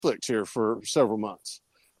conflict here for several months,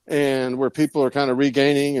 and where people are kind of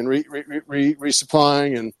regaining and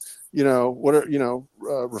resupplying and,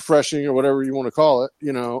 refreshing or whatever you want to call it,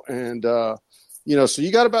 and, so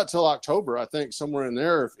you got about till October, I think, somewhere in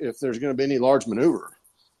there, if there's going to be any large maneuver.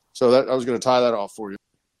 So that I was going to tie that off for you.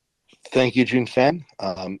 Thank you, June Fan.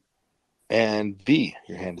 And V,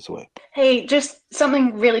 your hand is away. Hey, just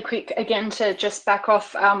something really quick again to just back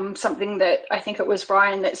off something that I think it was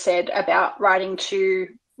Ryan that said about writing to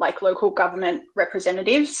local government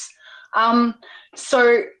representatives.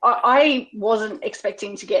 So I wasn't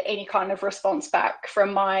expecting to get any kind of response back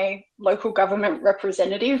from my local government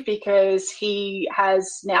representative because he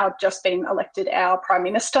has now just been elected our Prime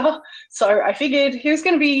Minister. So I figured he was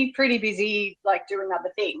going to be pretty busy doing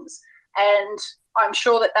other things. And I'm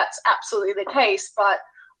sure that that's absolutely the case, but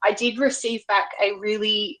I did receive back a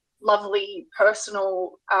really lovely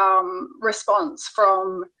personal response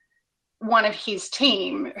from one of his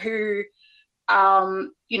team who,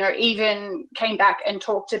 even came back and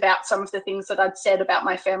talked about some of the things that I'd said about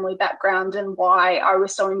my family background and why I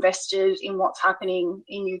was so invested in what's happening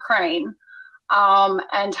in Ukraine,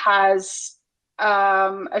 and has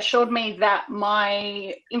assured me that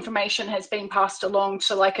my information has been passed along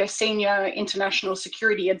to a senior international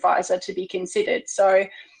security advisor to be considered. So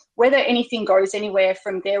whether anything goes anywhere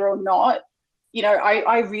from there or not,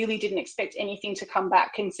 I really didn't expect anything to come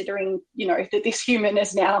back, considering, that this human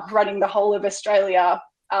is now running the whole of Australia.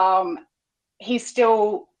 He's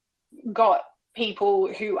still got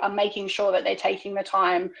people who are making sure that they're taking the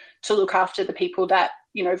time to look after the people that,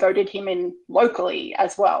 voted him in locally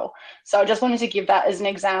as well. So I just wanted to give that as an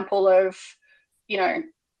example of,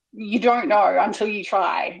 you don't know until you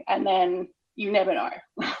try, and then you never know.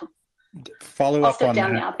 Follow up on that. I'll step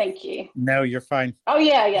down now. Thank you. No, you're fine. Oh,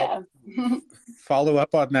 yeah. Follow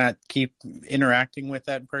up on that. Keep interacting with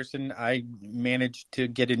that person. I managed to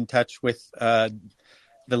get in touch with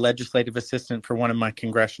the legislative assistant for one of my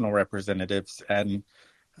congressional representatives, and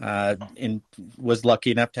was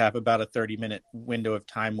lucky enough to have about a 30-minute window of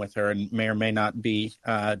time with her, and may or may not be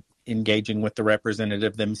engaging with the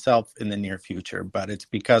representative themselves in the near future. But it's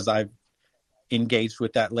because I've engaged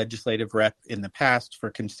with that legislative rep in the past for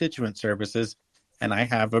constituent services, and I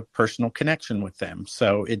have a personal connection with them.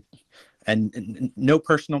 So and no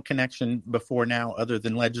personal connection before now other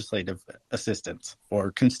than legislative assistance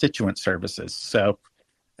or constituent services. So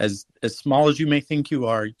as small as you may think you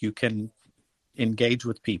are, you can engage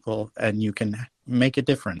with people and you can make a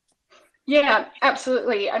difference. Yeah,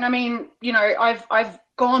 absolutely. And I mean, I've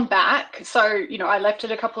gone back. So, I left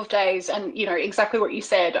it a couple of days, and, exactly what you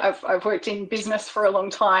said. I've worked in business for a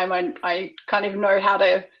long time, and I kind of know how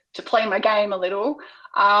to play my game a little.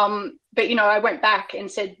 But, I went back and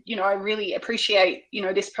said, I really appreciate,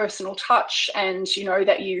 this personal touch, and,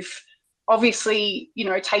 that you've obviously,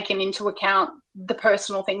 taken into account the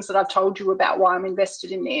personal things that I've told you about why I'm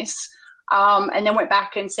invested in this. And then went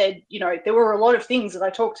back and said, there were a lot of things that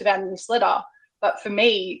I talked about in this letter, but for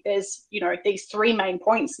me, there's, these three main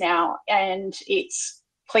points now, and it's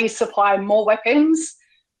please supply more weapons.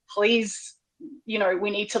 Please, we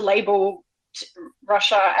need to label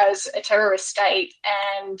Russia as a terrorist state,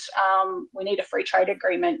 and we need a free trade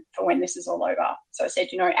agreement for when this is all over. So I said,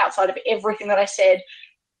 outside of everything that I said,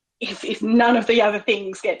 if none of the other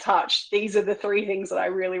things get touched, these are the three things that I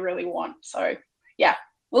really, really want. So, yeah.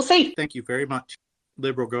 We'll see. Thank you very much.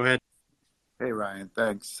 Liberal, go ahead. Hey, Ryan.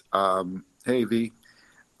 Thanks. Hey, V.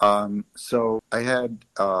 So I had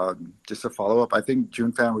just a follow-up. I think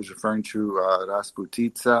June Fan was referring to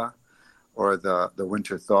Rasputitsa, or the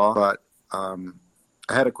winter thaw. But I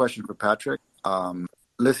had a question for Patrick.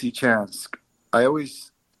 Lysychansk. I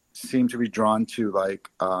always seem to be drawn to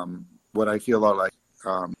what I feel are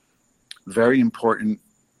very important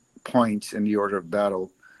points in the order of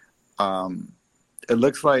battle. It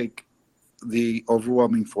looks like the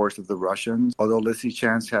overwhelming force of the Russians, although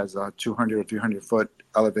Lysychansk has a 200 or 300 foot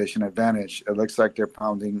elevation advantage, it looks like they're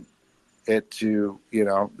pounding it to,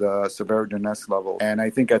 the Severodonetsk level. And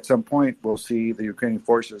I think at some point we'll see the Ukrainian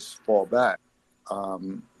forces fall back.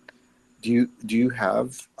 Do you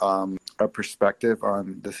have a perspective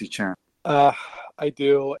on Lysychansk? I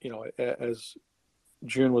do. As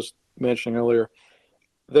June was mentioning earlier,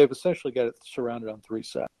 they've essentially got it surrounded on three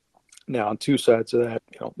sides. Now, on two sides of that,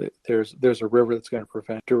 there's a river that's going to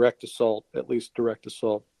prevent direct assault, at least direct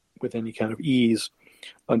assault, with any kind of ease.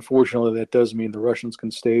 Unfortunately, that does mean the Russians can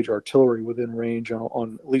stage artillery within range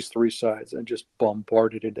on at least three sides and just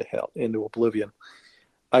bombard it into oblivion.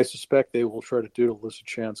 I suspect they will try to do to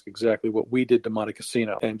Lysychansk exactly what we did to Monte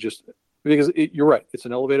Cassino, and just because you're right, it's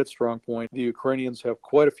an elevated strong point. The Ukrainians have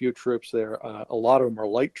quite a few troops there. A lot of them are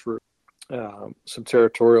light troops. some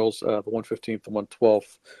territorials, the 115th, the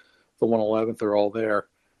 112th, the 111th are all there,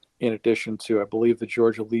 in addition to, I believe, the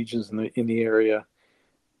Georgia Legions in the area,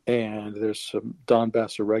 and there's some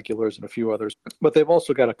Donbass Irregulars and a few others. But they've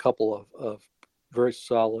also got a couple of very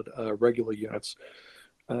solid regular units.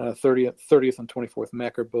 30th and 24th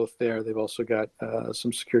Mech are both there. They've also got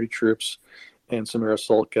some security troops and some air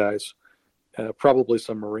assault guys. Probably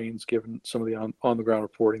some Marines, given some of the on-the-ground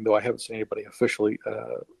reporting, though I haven't seen anybody officially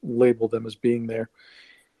label them as being there.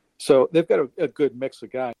 So they've got a good mix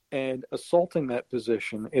of guys. And assaulting that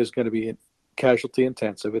position is going to be casualty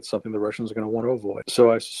intensive. It's something the Russians are going to want to avoid.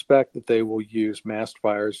 So I suspect that they will use massed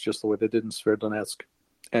fires just the way they did in Sverdlovsk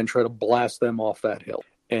and try to blast them off that hill.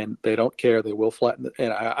 And they don't care. They will flatten it.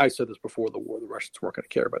 And I said this before the war, the Russians weren't going to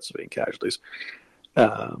care about civilian casualties.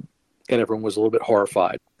 And everyone was a little bit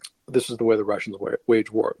horrified. This is the way the Russians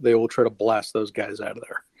wage war. They will try to blast those guys out of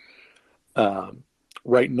there.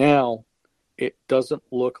 Right now, it doesn't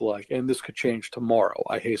look like, and this could change tomorrow,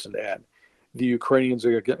 I hasten to add, the Ukrainians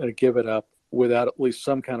are going to give it up without at least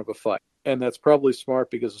some kind of a fight. And that's probably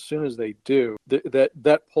smart, because as soon as they do,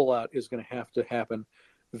 that pullout is going to have to happen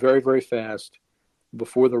very, very fast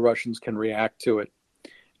before the Russians can react to it.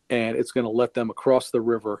 And it's going to let them across the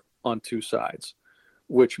river on two sides,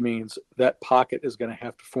 which means that pocket is going to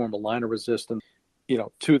have to form a line of resistance,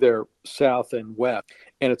 to their south and west.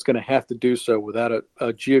 And it's going to have to do so without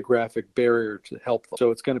a geographic barrier to help them.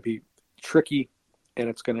 So it's going to be tricky, and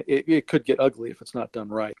it could get ugly if it's not done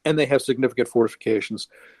right. And they have significant fortifications.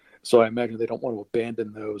 So I imagine they don't want to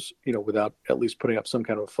abandon those, without at least putting up some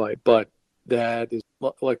kind of a fight. But that is,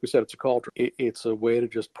 like we said, it's a cauldron. It's a way to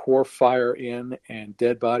just pour fire in, and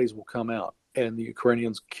dead bodies will come out. And the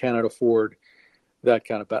Ukrainians cannot afford that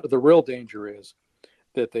kind of battle. The real danger is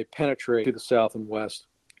that they penetrate to the south and west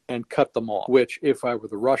and cut them off, which, if I were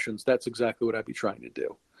the Russians, that's exactly what I'd be trying to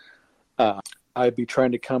do. I'd be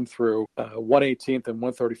trying to come through 118th and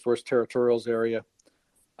 131st Territorials area.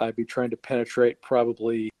 I'd be trying to penetrate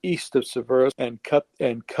probably east of Seversk and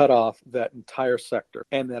cut off that entire sector,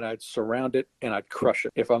 and then I'd surround it and I'd crush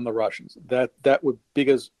it if I'm the Russians. That would,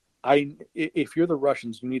 because if you're the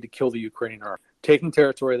Russians, you need to kill the Ukrainian army. Taking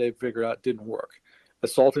territory they figured out didn't work.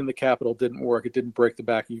 Assaulting the capital didn't work. It didn't break the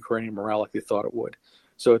back of Ukrainian morale like they thought it would.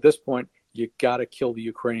 So at this point, you got to kill the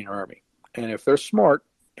Ukrainian army. And if they're smart,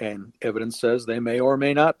 and evidence says they may or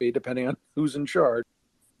may not be, depending on who's in charge,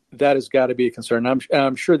 that has got to be a concern.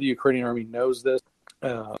 I'm sure the Ukrainian army knows this.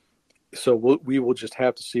 So we will just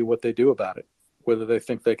have to see what they do about it, whether they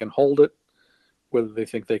think they can hold it, whether they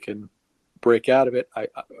think they can break out of it. I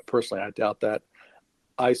personally doubt that.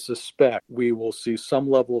 I suspect we will see some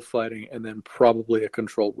level of fighting and then probably a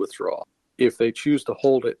controlled withdrawal. If they choose to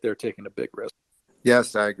hold it, they're taking a big risk.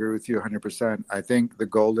 Yes, I agree with you 100%. I think the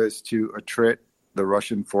goal is to attrit the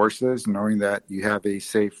Russian forces, knowing that you have a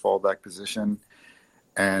safe fallback position,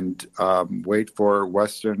 and wait for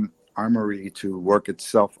Western armory to work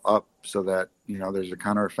itself up so that, there's a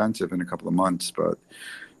counteroffensive in a couple of months. But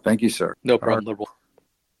thank you, sir. No problem, Liberal.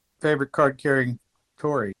 Favorite card-carrying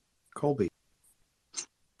Tory, Colby.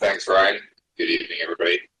 Thanks, Ryan. Good evening,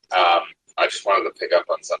 everybody. I just wanted to pick up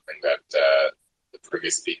on something that the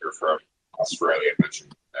previous speaker from Australia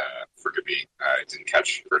mentioned. Forgive me, I didn't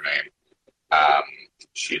catch her name.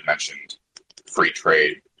 She had mentioned free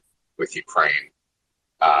trade with Ukraine.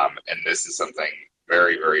 And this is something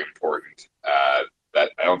very, very important that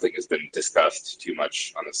I don't think has been discussed too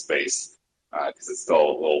much on the space, because it's still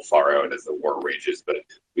a little far out as the war rages. But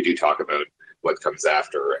we do talk about what comes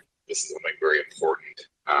after, and this is something very important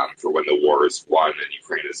for when the war is won and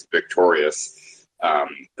Ukraine is victorious,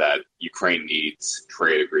 that Ukraine needs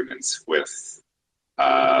trade agreements with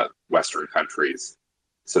Western countries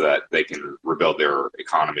so that they can rebuild their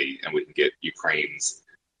economy and we can get Ukraine's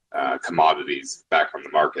commodities back on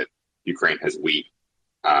the market. Ukraine has wheat.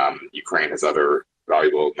 Ukraine has other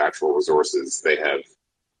valuable natural resources. They have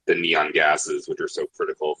the neon gases, which are so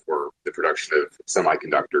critical for the production of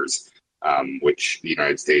semiconductors, which the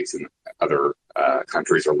United States and other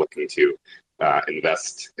countries are looking to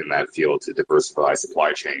invest in that field to diversify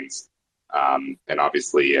supply chains. And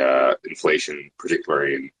obviously, inflation,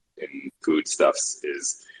 particularly in foodstuffs,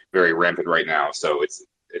 is very rampant right now. So it's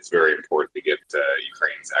very important to get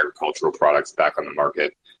Ukraine's agricultural products back on the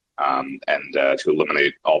market, and to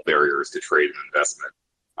eliminate all barriers to trade and investment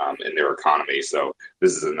in their economy. So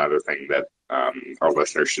this is another thing that our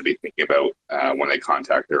listeners should be thinking about when they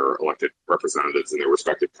contact their elected representatives in their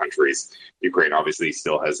respective countries. Ukraine obviously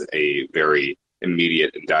still has a very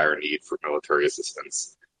immediate and dire need for military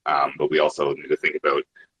assistance, but we also need to think about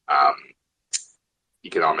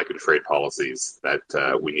economic and trade policies that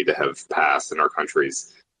we need to have passed in our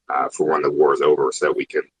countries for when the war is over, so that we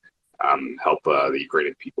can help the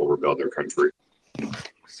Ukrainian people rebuild their country.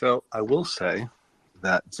 So I will say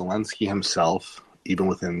that Zelensky himself, even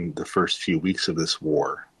within the first few weeks of this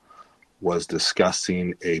war, was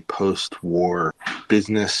discussing a post-war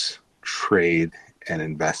business, trade, and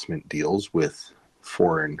investment deals with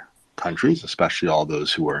foreign countries, especially all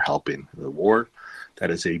those who are helping the war.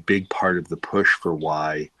 That is a big part of the push for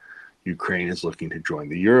why Ukraine is looking to join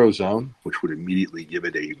the Eurozone, which would immediately give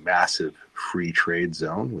it a massive free trade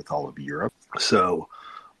zone with all of Europe. So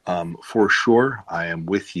for sure, I am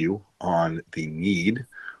with you on the need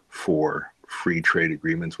for free trade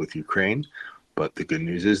agreements with Ukraine. But the good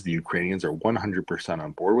news is the Ukrainians are 100%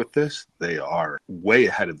 on board with this. They are way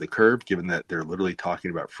ahead of the curve, given that they're literally talking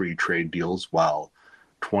about free trade deals while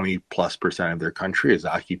 20+% of their country is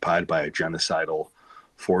occupied by a genocidal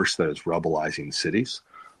force that is rebelizing cities.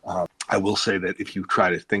 I will say that if you try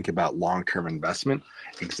to think about long-term investment,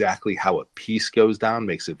 exactly how a peace goes down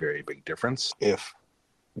makes a very big difference. If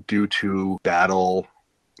due to battle,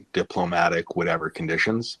 diplomatic, whatever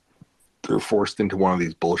conditions, they're forced into one of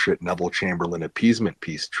these bullshit Neville Chamberlain appeasement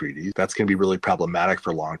peace treaties, that's going to be really problematic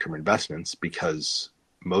for long-term investments, because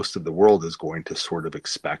most of the world is going to sort of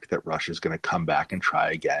expect that Russia is going to come back and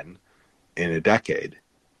try again in a decade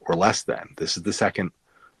or less than. This is the second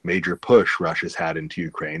major push Russia's had into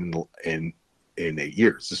Ukraine in 8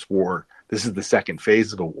 years. This is the second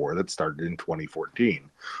phase of a war that started in 2014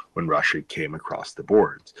 when Russia came across the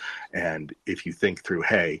boards. And if you think through,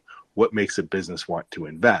 hey, what makes a business want to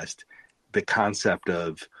invest? The concept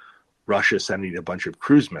of Russia sending a bunch of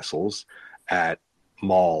cruise missiles at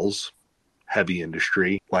malls, heavy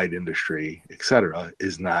industry, light industry, etc.,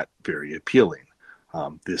 is not very appealing.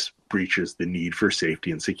 This breaches the need for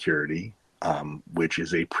safety and security, which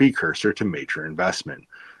is a precursor to major investment.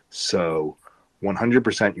 So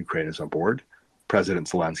 100% Ukraine is on board. President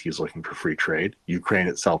Zelensky is looking for free trade. Ukraine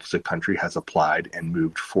itself as a country has applied and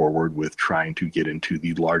moved forward with trying to get into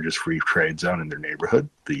the largest free trade zone in their neighborhood,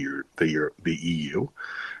 the EU.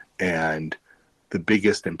 And the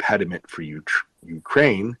biggest impediment for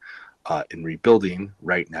Ukraine in rebuilding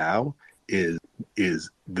right now is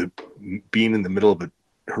the being in the middle of a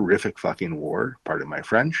horrific fucking war, pardon my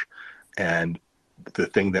French, and the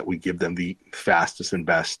thing that would give them the fastest and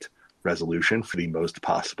best resolution for the most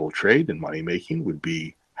possible trade and money making would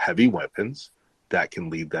be heavy weapons that can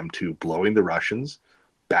lead them to blowing the Russians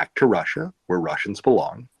back to Russia, where Russians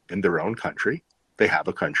belong, in their own country. They have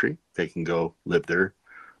a country. They can go live there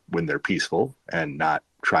when they're peaceful and not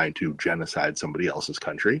trying to genocide somebody else's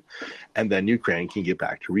country. And then Ukraine can get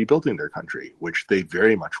back to rebuilding their country, which they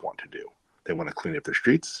very much want to do. They want to clean up their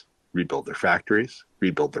streets, rebuild their factories,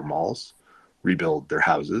 rebuild their malls, rebuild their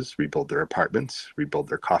houses, rebuild their apartments, rebuild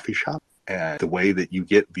their coffee shop. And the way that you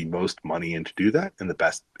get the most money in to do that and the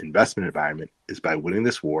best investment environment is by winning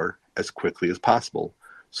this war as quickly as possible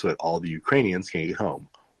so that all the Ukrainians can get home.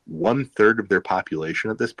 1/3 of their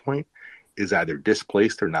population at this point is either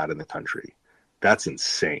displaced or not in the country. That's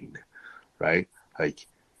insane, right? Like,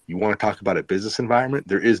 you want to talk about a business environment?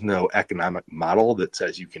 There is no economic model that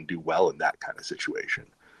says you can do well in that kind of situation.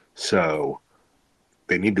 So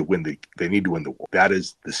they need to win the war. That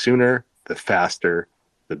is, the sooner, the faster,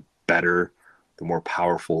 the better, the more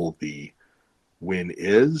powerful the win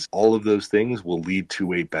is. All of those things will lead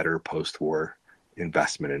to a better post-war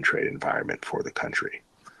investment and trade environment for the country.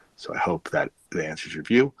 So I hope that answers your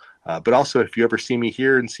view. But also, if you ever see me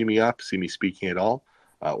here and see me speaking at all,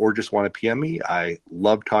 or just want to PM me, I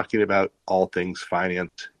love talking about all things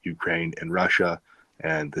finance, Ukraine, and Russia.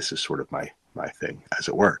 And this is sort of my thing, as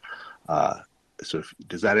it were. So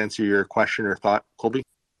does that answer your question or thought, Colby?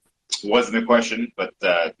 Wasn't a question, but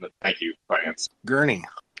thank you, Finance. Gurney,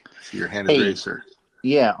 your hand is raised, sir.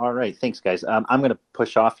 Yeah, all right. Thanks, guys. I'm going to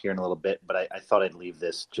push off here in a little bit, but I thought I'd leave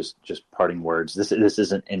this just parting words. This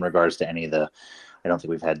isn't in regards to any of the, I don't think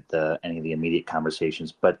we've had any of the immediate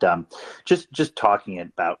conversations, but just talking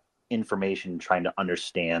about information, trying to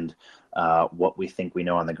understand what we think we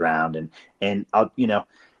know on the ground, and I'll,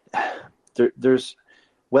 there's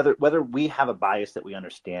whether we have a bias that we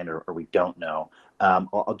understand or we don't know.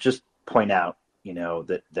 I'll just point out,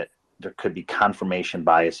 that there could be confirmation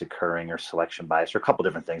bias occurring or selection bias or a couple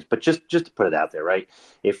different things, but just to put it out there, right?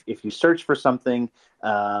 If you search for something,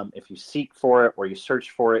 if you seek for it or you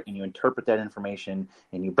search for it and you interpret that information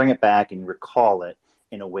and you bring it back and you recall it,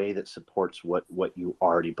 in a way that supports what you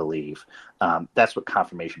already believe. That's what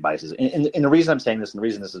confirmation bias is. And the reason I'm saying this, and the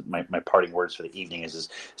reason this is my parting words for the evening is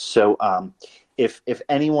so if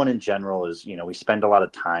anyone in general is, we spend a lot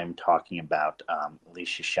of time talking about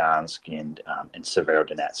Lysychansk and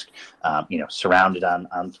Severodonetsk, surrounded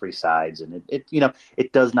on three sides, and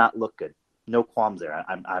it does not look good. No qualms there.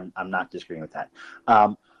 I'm not disagreeing with that.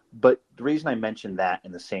 But the reason I mentioned that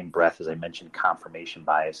in the same breath as I mentioned confirmation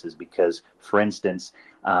bias is because, for instance,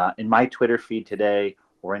 in my Twitter feed today,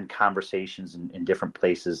 or in conversations in different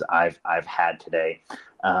places I've had today,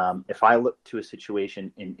 if I look to a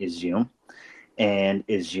situation in Izium, and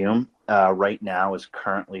Izium right now is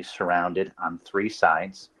currently surrounded on three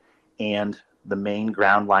sides, and the main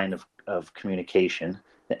ground line of communication,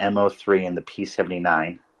 the MO3 and the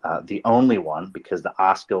P79, the only one, because the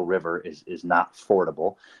Oskil River is not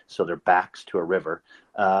fordable, so they're backs to a river,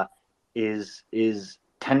 is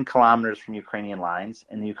 10 kilometers from Ukrainian lines,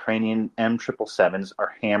 and the Ukrainian M777s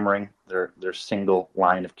are hammering their single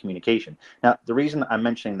line of communication. Now, the reason I'm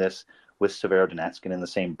mentioning this with Severodonetsk and in the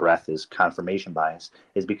same breath as confirmation bias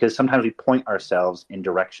is because sometimes we point ourselves in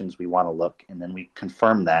directions we want to look, and then we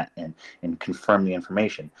confirm that and confirm the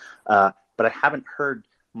information. But I haven't heard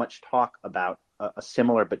much talk about a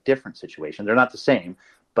similar but different situation. They're not the same,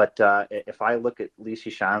 but if I look at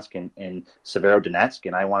Lysychansk and Severodonetsk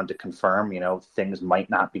and I wanted to confirm, things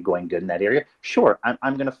might not be going good in that area, sure,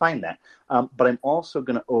 I'm going to find that. But I'm also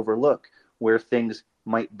going to overlook where things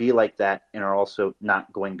might be like that and are also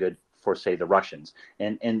not going good for, say, the Russians.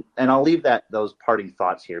 And I'll leave those parting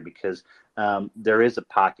thoughts here because there is a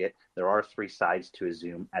pocket. There are three sides to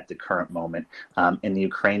Izium at the current moment, and the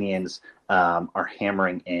Ukrainians are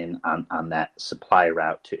hammering in on that supply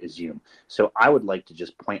route to Izium. So I would like to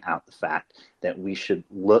just point out the fact that we should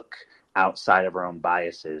look outside of our own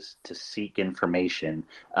biases to seek information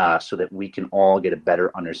so that we can all get a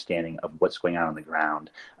better understanding of what's going on the ground,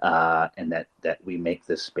 and that we make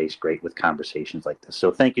this space great with conversations like this. So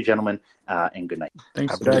thank you, gentlemen, and good night.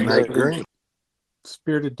 Thanks, Have a good night. Great.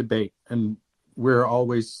 Spirited debate, and we're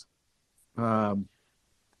always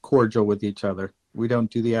cordial with each other. We don't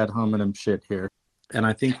do the ad hominem shit here. And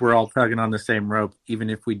I think we're all tugging on the same rope, even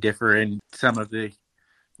if we differ in some of the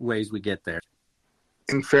ways we get there.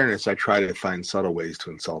 In fairness, I try to find subtle ways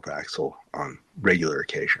to insult Axel on regular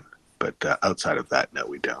occasion. But outside of that, no,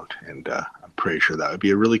 we don't. And I'm pretty sure that would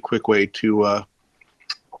be a really quick way to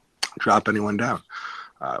drop anyone down.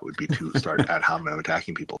 Would be to start ad hominem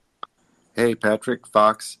attacking people. Hey, Patrick,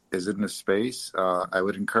 Fox is in the space. I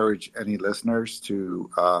would encourage any listeners to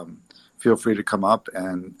feel free to come up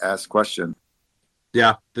and ask questions.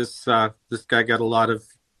 Yeah, this guy got a lot of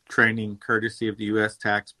training courtesy of the U.S.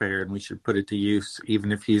 taxpayer, and we should put it to use,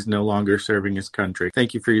 even if he's no longer serving his country.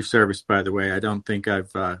 Thank you for your service, by the way. I don't think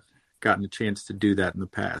I've gotten a chance to do that in the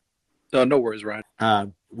past. No worries,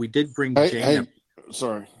 Ryan. We did bring Jane up.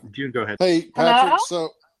 Sorry. June, go ahead. Hey, Patrick, Hello?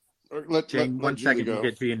 let Jane, let one Julie second, go. you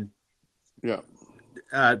get Jane.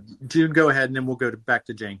 Yeah. June, go ahead, and then we'll go back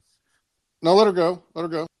to Jane. No, let her go. Let her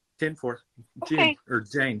go. 10-4. June, Okay. or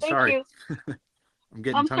Jane, Thank sorry. you.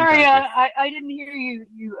 I'm sorry, I didn't hear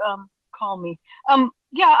you call me.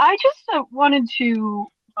 Yeah, I just wanted to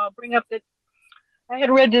bring up that I had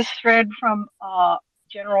read this thread from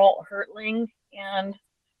General Hertling and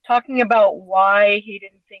talking about why he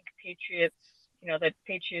didn't think Patriots, that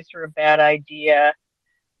Patriots are a bad idea,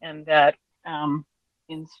 and that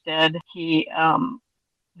instead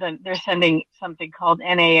they're sending something called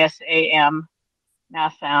NASAM,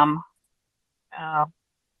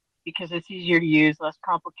 because it's easier to use, less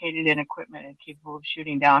complicated in equipment, and capable of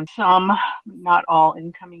shooting down some, not all,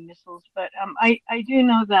 incoming missiles. But I do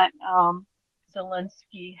know that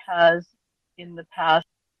Zelensky has in the past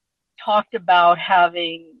talked about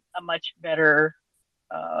having a much better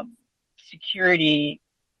security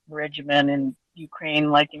regimen in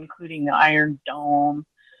Ukraine, like including the Iron Dome,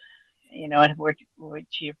 and which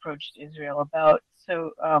he approached Israel about.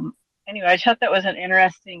 So anyway, I thought that was an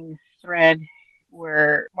interesting thread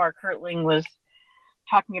where Mark Hertling was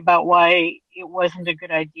talking about why it wasn't a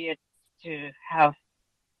good idea to have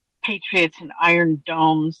Patriots and Iron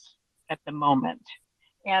Domes at the moment.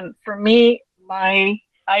 And for me,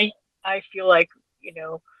 I feel like,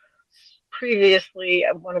 previously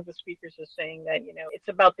one of the speakers was saying that, it's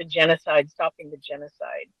about the genocide, stopping the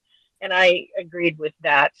genocide. And I agreed with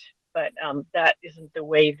that, but that isn't the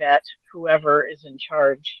way that whoever is in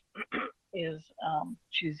charge is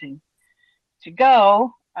choosing to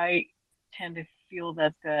go. I tend to feel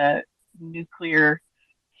that the nuclear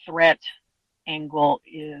threat angle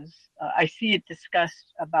is, I see it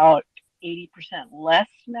discussed about 80% less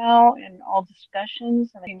now in all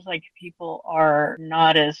discussions. And it seems like people are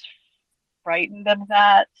not as frightened of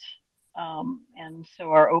that. And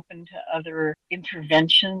so are open to other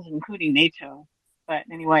interventions, including NATO. But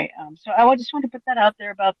anyway, so I just want to put that out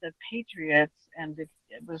there about the Patriots, and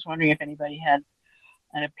I was wondering if anybody had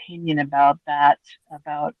an opinion about that,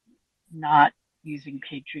 about not using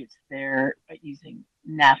Patriots there, but using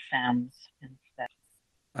NASAMS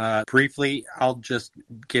instead. Briefly, I'll just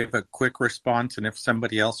give a quick response, and if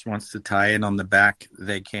somebody else wants to tie in on the back,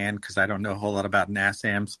 they can, because I don't know a whole lot about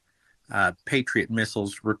NASAMS. Patriot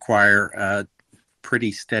missiles require a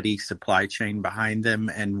pretty steady supply chain behind them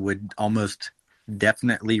and would almost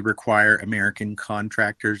definitely require American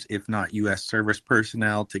contractors, if not U.S. service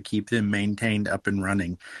personnel, to keep them maintained up and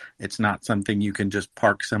running. It's not something you can just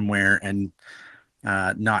park somewhere and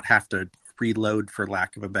not have to reload, for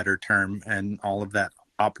lack of a better term, and all of that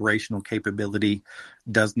operational capability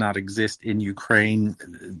does not exist in Ukraine.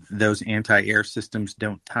 Those anti-air systems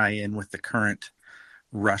don't tie in with the current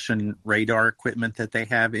Russian radar equipment that they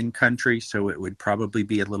have in country, so it would probably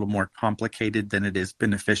be a little more complicated than it is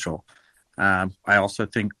beneficial. I also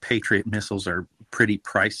think Patriot missiles are pretty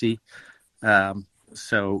pricey,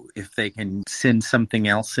 so if they can send something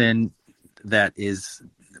else in that is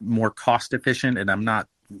more cost efficient, and I'm not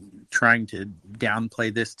trying to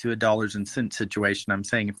downplay this to a dollars and cents situation, I'm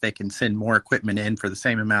saying if they can send more equipment in for the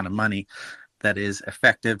same amount of money that is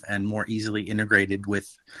effective and more easily integrated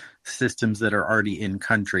with systems that are already in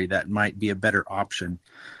country, that might be a better option.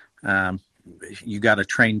 You got to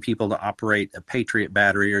train people to operate a Patriot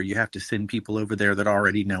battery, or you have to send people over there that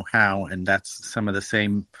already know how, and that's some of the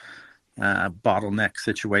same bottleneck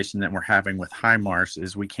situation that we're having with HIMARS.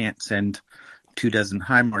 Is we can't send 24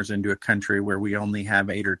 HIMARS into a country where we only have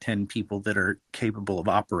 8 or 10 people that are capable of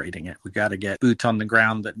operating it. We got to get boots on the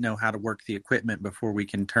ground that know how to work the equipment before we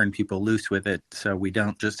can turn people loose with it, so we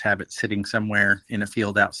don't just have it sitting somewhere in a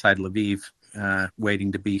field outside Lviv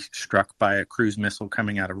waiting to be struck by a cruise missile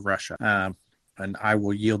coming out of Russia. And I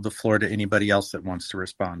will yield the floor to anybody else that wants to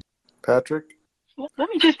respond. Patrick? Well, let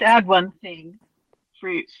me just add one thing for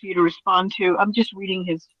you to respond to. I'm just reading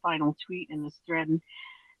his final tweet in this thread. And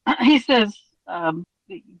he says,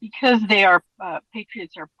 because they are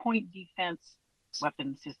Patriots are point defense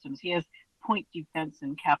weapon systems. He has point defense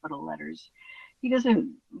in capital letters. He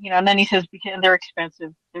doesn't, and then he says, because they're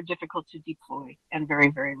expensive, they're difficult to deploy, and very,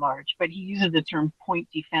 very large. But he uses the term point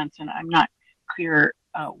defense, and I'm not clear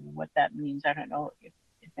what that means. I don't know if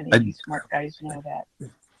any of you smart guys know that.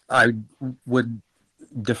 I would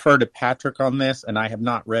defer to Patrick on this, and I have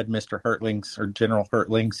not read Mr. Hertling's or General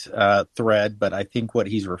Hertling's thread, but I think what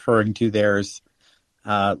he's referring to there is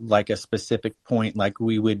like a specific point, like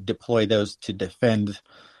we would deploy those to defend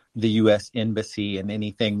the U.S. Embassy, and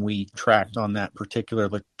anything we tracked on that particular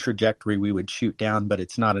trajectory we would shoot down, but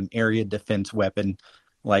it's not an area defense weapon.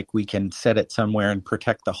 Like we can set it somewhere and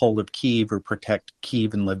protect the whole of Kyiv, or protect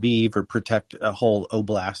Kyiv and Lviv, or protect a whole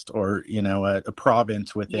oblast, or a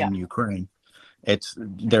province within Ukraine.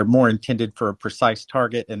 They're more intended for a precise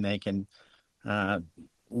target, and they can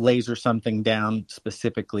laser something down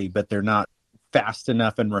specifically, but they're not fast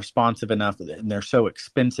enough and responsive enough, and they're so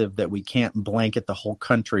expensive that we can't blanket the whole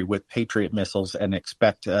country with Patriot missiles and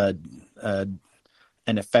expect an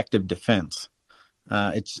effective defense.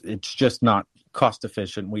 It's just not cost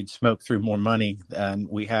efficient. We'd smoke through more money, and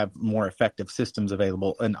we have more effective systems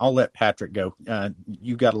available. And I'll let Patrick go.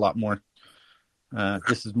 You got a lot more.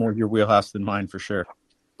 This is more your wheelhouse than mine for sure.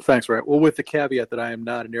 Thanks, Ryan. Well, with the caveat that I am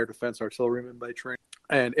not an air defense artilleryman by training,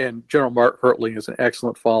 and General Mark Hertling is an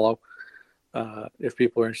excellent follow. If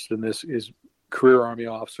people are interested in this, is career Army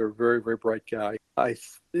officer, very, very bright guy.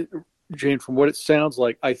 Jane, from what it sounds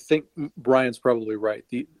like, I think Brian's probably right.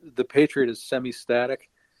 The Patriot is semi-static.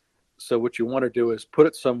 So what you want to do is put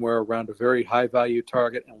it somewhere around a very high-value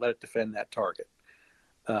target and let it defend that target.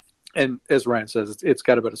 And as Ryan says, it's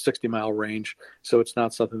got about a 60-mile range, so it's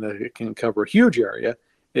not something that it can cover a huge area.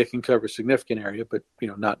 It can cover a significant area, but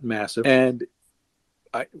not massive. And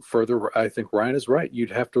I think Ryan is right.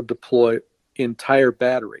 You'd have to deploy entire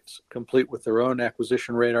batteries, complete with their own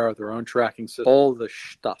acquisition radar, their own tracking system, all the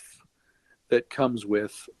stuff that comes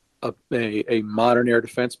with a modern air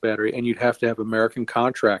defense battery, and you'd have to have American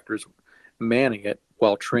contractors manning it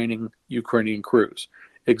while training Ukrainian crews,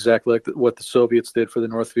 exactly like what the Soviets did for the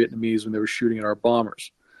North Vietnamese when they were shooting at our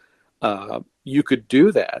bombers. You could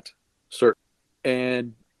do that, certainly,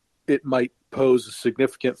 and it might pose a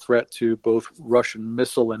significant threat to both Russian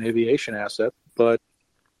missile and aviation assets, but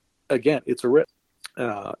again, it's a risk.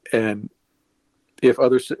 And if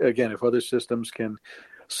other systems can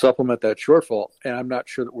supplement that shortfall. And I'm not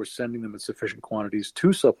sure that we're sending them in sufficient quantities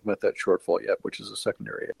to supplement that shortfall yet, which is a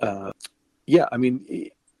secondary. Yeah, I mean,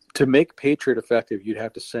 to make Patriot effective, you'd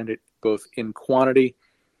have to send it both in quantity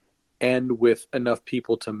and with enough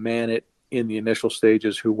people to man it in the initial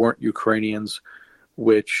stages who weren't Ukrainians,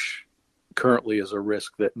 which currently is a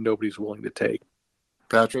risk that nobody's willing to take.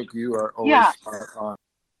 Patrick, you are always Yeah. on.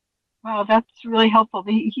 Well, that's really helpful.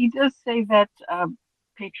 He does say that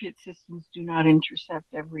Patriot systems do not intercept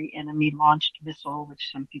every enemy-launched missile, which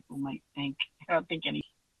some people might think. I don't think any.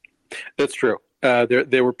 That's true.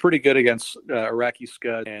 They were pretty good against Iraqi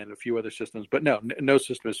Scud and a few other systems, but no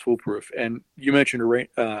system is foolproof. And you mentioned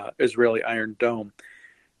Israeli Iron Dome.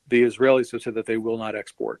 The Israelis have said that they will not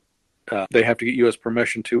export. They have to get U.S.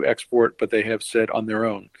 permission to export, but they have said on their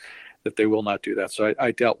own that they will not do that. So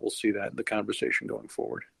I doubt we'll see that in the conversation going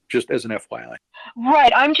forward, just as an FYI.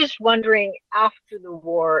 Right. I'm just wondering after the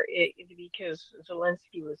war, because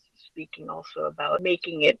Zelensky was speaking also about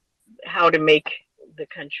making it, how to make the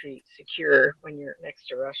country secure when you're next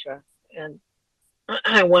to Russia. And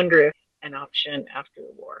I wonder if an option after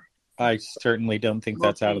the war. I certainly don't think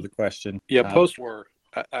that's out of the question. Yeah, post-war,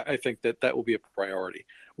 I think that will be a priority.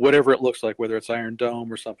 Whatever it looks like, whether it's Iron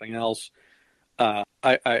Dome or something else,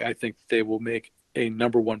 I think they will make a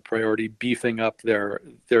number one priority, beefing up their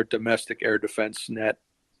domestic air defense net.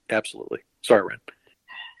 Absolutely. Sorry, Ren.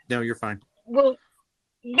 No, you're fine. Well,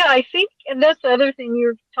 yeah, I think, and that's the other thing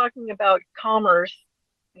you're talking about, commerce,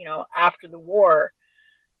 after the war,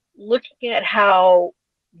 looking at how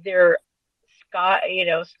their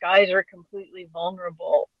skies are completely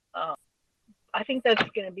vulnerable. I think that's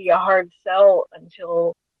going to be a hard sell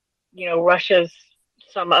until, Russia's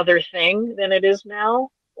some other thing than it is now,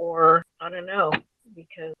 or I don't know,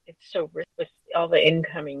 because it's so rich with all the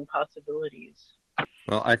incoming possibilities.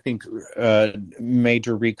 Well, I think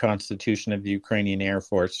major reconstitution of the Ukrainian Air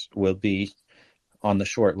Force will be on the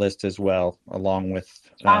short list as well, along with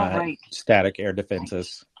static air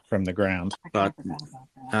defenses from the ground. But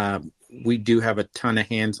we do have a ton of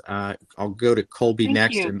hands. I'll go to Colby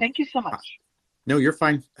next. Thank you so much. No, you're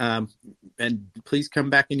fine. And please come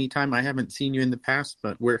back anytime. I haven't seen you in the past,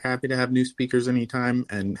 but we're happy to have new speakers anytime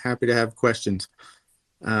and happy to have questions.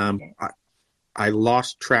 I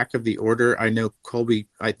lost track of the order. I know Colby,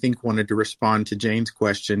 I think, wanted to respond to Jane's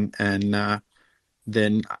question, and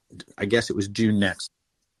then I guess it was June next.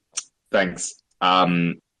 Thanks.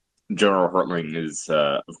 General Hertling is,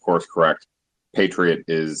 of course, correct. Patriot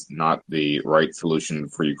is not the right solution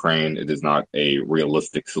for Ukraine. It is not a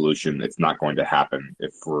realistic solution. It's not going to happen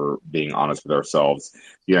if we're being honest with ourselves.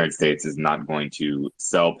 The United States is not going to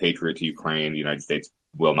sell Patriot to Ukraine. The United States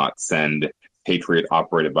will not send Patriot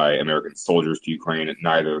operated by American soldiers to Ukraine.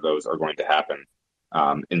 Neither of those are going to happen.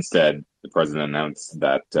 Instead, the president announced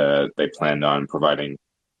that they planned on providing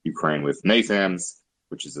Ukraine with NASAMS,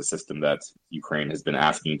 which is a system that Ukraine has been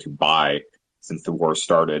asking to buy since the war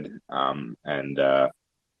started. And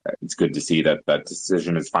it's good to see that that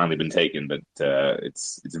decision has finally been taken, but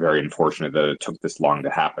it's very unfortunate that it took this long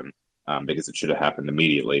to happen, because it should have happened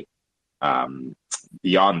immediately.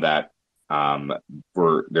 Beyond that,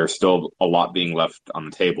 there's still a lot being left on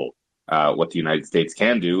the table. What the United States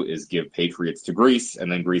can do is give Patriots to Greece,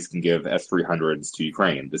 and then Greece can give S-300s to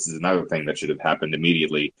Ukraine. This is another thing that should have happened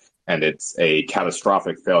immediately, and it's a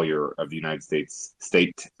catastrophic failure of the United States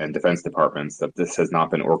State and Defense Departments that this has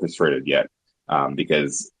not been orchestrated yet,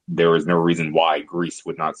 because there is no reason why Greece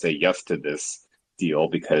would not say yes to this deal,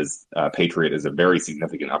 because Patriot is a very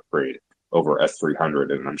significant upgrade over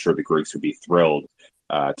S-300, and I'm sure the Greeks would be thrilled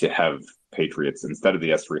to have Patriots instead of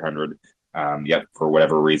the S-300, yet for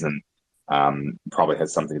whatever reason, probably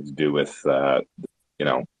has something to do with, the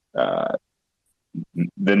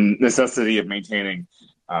necessity of maintaining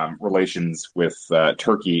relations with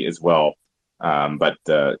Turkey as well. But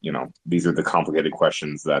these are the complicated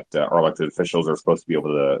questions that our elected officials are supposed to be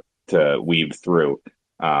able to weave through.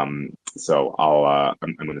 So I'm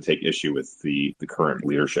going to take issue with the current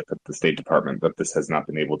leadership at the State Department that this has not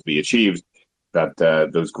been able to be achieved, that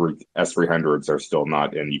those Greek S-300s are still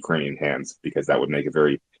not in Ukrainian hands, because that would make a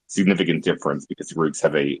very significant difference, because the Greeks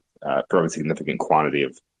have a fairly significant quantity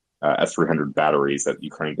of S-300 batteries that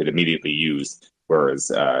Ukraine could immediately use,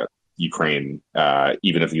 whereas Ukraine,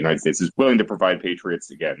 even if the United States is willing to provide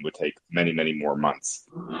Patriots, again, would take many, many more months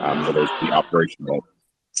for those to be operational.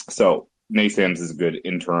 So NASAMS is a good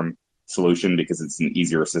interim solution because it's an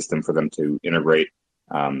easier system for them to integrate.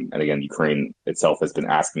 And again, Ukraine itself has been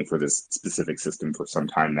asking for this specific system for some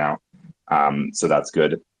time now. So that's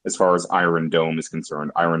good. As far as Iron Dome is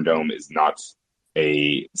concerned, Iron Dome is not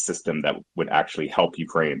a system that would actually help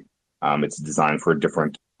Ukraine. It's designed for a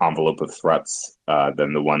different envelope of threats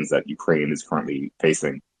than the ones that Ukraine is currently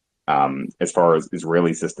facing. As far as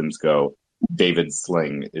Israeli systems go, David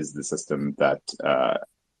Sling is the system that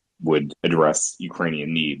would address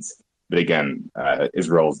Ukrainian needs. But again,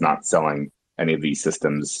 Israel is not selling any of these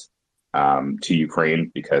systems to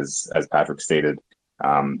Ukraine because, as Patrick stated,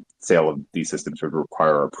 sale of these systems would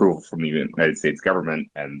require approval from the United States government,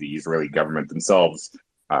 and the Israeli government themselves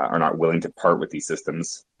are not willing to part with these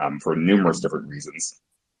systems for numerous different reasons.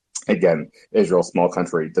 Again, Israel, small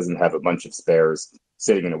country, doesn't have a bunch of spares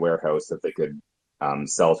sitting in a warehouse that they could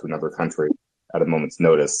sell to another country at a moment's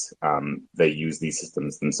notice. They use these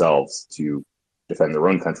systems themselves to defend their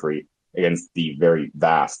own country against the very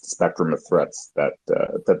vast spectrum of threats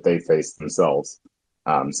that they face themselves.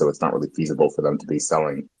 So it's not really feasible for them to be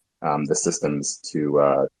selling the systems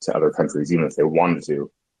to other countries, even if they wanted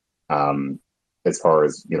to. As far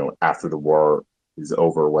as, after the war is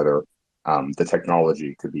over, whether the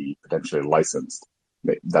technology could be potentially licensed,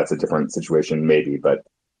 that's a different situation, maybe, but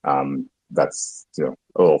that's a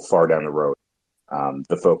little far down the road.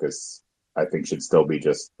 The focus, I think, should still be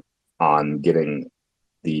just on getting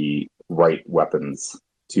the right weapons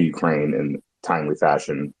to Ukraine in timely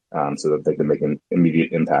fashion, so that they can make an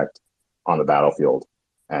immediate impact on the battlefield.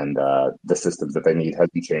 And the systems that they need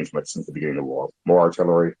hasn't changed much since the beginning of the war. More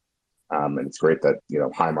artillery, and it's great that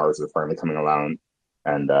HIMARS are finally coming along,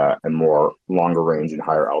 and more longer range and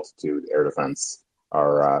higher altitude air defense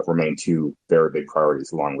remain two very big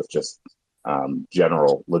priorities, along with just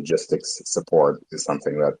general logistics support is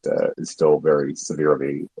something that is still very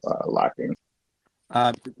severely lacking.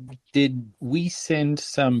 Did we send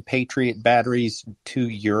some Patriot batteries to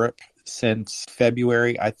Europe since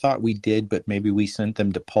February? I thought we did, but maybe we sent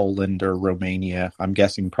them to Poland or Romania. I'm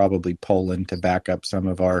guessing probably Poland to back up some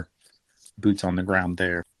of our boots on the ground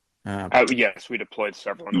there. Yes, we deployed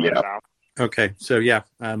several in the south. Okay, so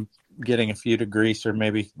getting a few to Greece, or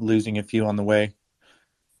maybe losing a few on the way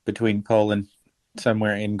between Poland,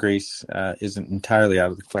 somewhere in Greece, isn't entirely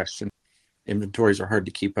out of the question. Inventories are hard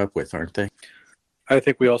to keep up with, aren't they? I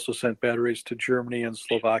think we also sent batteries to Germany and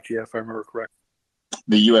Slovakia, if I remember correctly.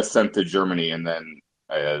 The U.S. sent to Germany, and then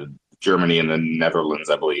Germany and the Netherlands,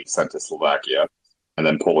 I believe, sent to Slovakia. And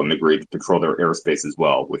then Poland agreed to patrol their airspace as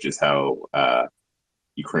well, which is how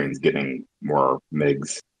Ukraine's getting more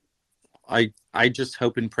MiGs. I just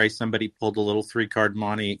hope and pray somebody pulled a little 3-card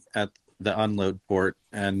money at the unload port,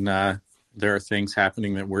 and there are things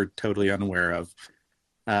happening that we're totally unaware of.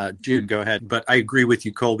 June, go ahead. But I agree with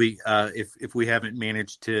you, Colby. If we haven't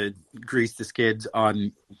managed to grease the skids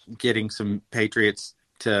on getting some Patriots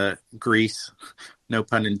to Greece, no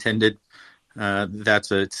pun intended,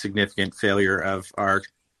 that's a significant failure of our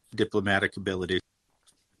diplomatic ability.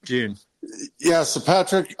 June. Yeah, so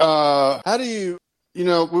Patrick, how do you, we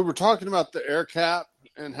were talking about the air cap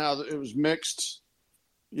and how it was mixed.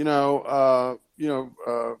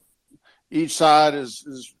 Each side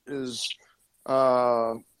is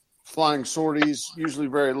flying sorties, usually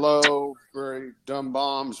very low, very dumb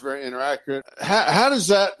bombs, very inaccurate. How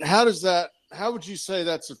would you say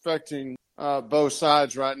that's affecting both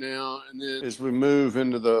sides right now? And then as we move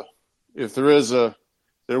into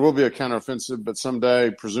there will be a counteroffensive, but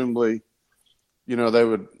someday, presumably, they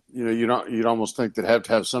would, you'd almost think they'd have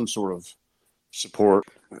to have some sort of support.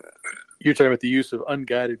 You're talking about the use of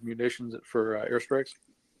unguided munitions for airstrikes?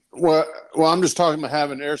 Well, I'm just talking about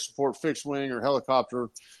having air support, fixed wing or helicopter.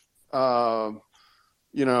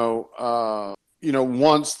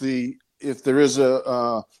 If there is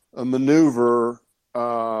a maneuver,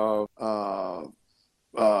 I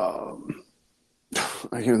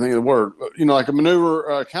can't think of the word, like a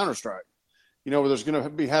maneuver counterstrike. Where there's going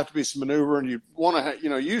to have to be some maneuver, and you want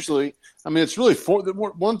to, usually, it's really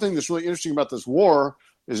one thing that's really interesting about this war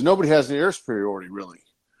is nobody has any air superiority, really.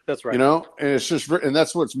 That's right. And it's just, and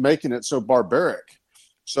that's what's making it so barbaric.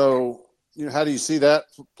 So, how do you see that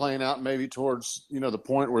playing out maybe towards, the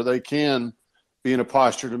point where they can be in a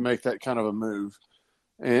posture to make that kind of a move?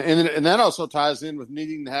 And that also ties in with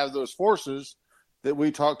needing to have those forces that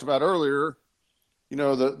we talked about earlier,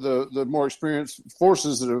 the more experienced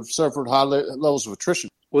forces that have suffered high levels of attrition.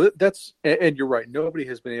 Well, and you're right. Nobody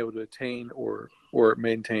has been able to attain or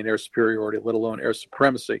maintain air superiority, let alone air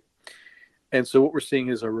supremacy. And so what we're seeing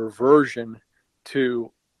is a reversion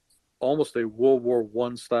to almost a World War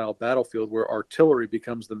I style battlefield where artillery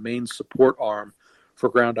becomes the main support arm for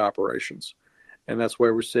ground operations. And that's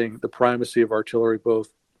why we're seeing the primacy of artillery both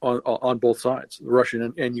on both sides, the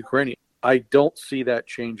Russian and Ukrainian. I don't see that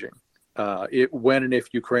changing. When and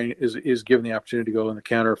if Ukraine is given the opportunity to go in the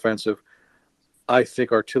counteroffensive, I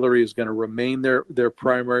think artillery is going to remain their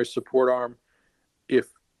primary support arm. If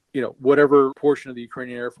whatever portion of the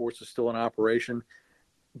Ukrainian Air Force is still in operation,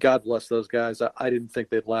 God bless those guys. I didn't think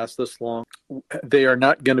they'd last this long. They are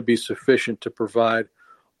not going to be sufficient to provide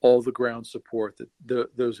all the ground support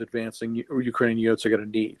that those advancing Ukrainian units are going to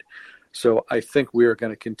need. So I think we are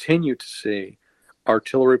going to continue to see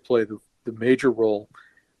artillery play the major role,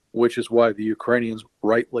 which is why the Ukrainians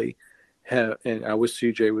rightly have, and I wish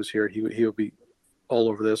CJ was here, he would be all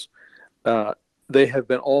over this. They have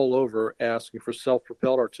been all over asking for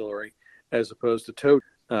self-propelled artillery as opposed to towed.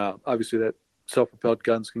 Obviously, that self-propelled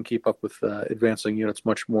guns can keep up with advancing units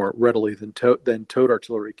much more readily than towed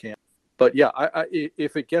artillery can. But yeah,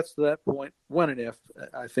 if it gets to that point, when and if,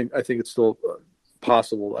 I think it's still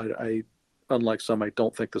possible. I unlike some, I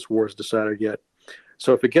don't think this war is decided yet.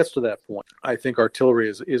 So if it gets to that point, I think artillery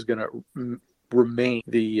is going to remain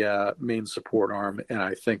the main support arm, and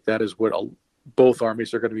I think that is what both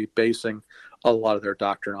armies are going to be basing a lot of their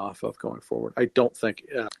doctrine off of going forward. I don't think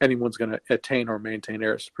anyone's going to attain or maintain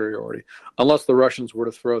air superiority unless the Russians were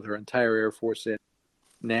to throw their entire air force in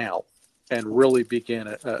now and really begin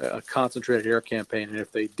a concentrated air campaign. And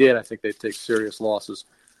if they did, I think they'd take serious losses,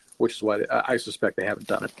 which is why I suspect they haven't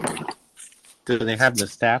done it. Do they have the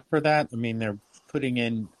staff for that? I mean, they're putting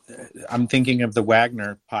in, I'm thinking of the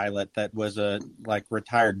Wagner pilot that was a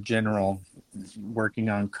retired general working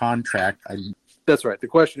on contract. That's right. The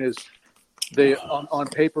question is, they on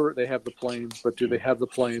paper they have the planes, but do they have the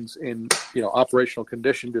planes in operational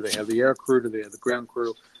condition? Do they have the air crew? Do they have the ground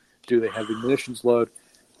crew? Do they have the munitions load?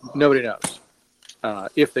 Nobody knows.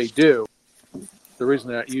 If they do, the reason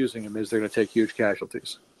they're not using them is they're going to take huge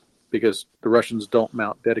casualties because the Russians don't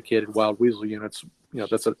mount dedicated Wild Weasel units.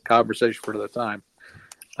 That's a conversation for another time.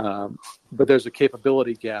 But there's a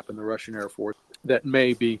capability gap in the Russian Air Force that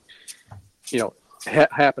may be,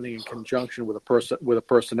 happening in conjunction with a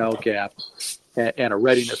personnel gap and a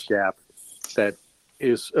readiness gap that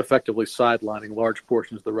is effectively sidelining large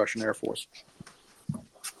portions of the Russian Air Force.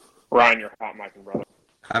 Ryan, you're hot micing, brother.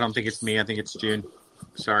 I don't think it's me. I think it's June.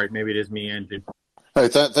 Sorry, maybe it is me and June. Hey,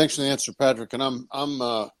 thanks for the answer, Patrick. And I'm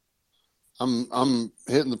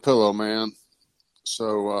hitting the pillow, man.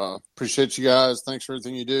 So appreciate you guys. Thanks for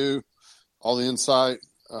everything you do, all the insight.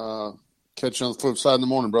 Catch you on the flip side in the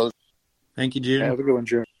morning, brother. Thank you, June. Have a good one,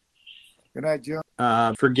 June. Good night, June.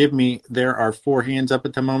 Forgive me. There are 4 hands up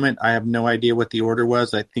at the moment. I have no idea what the order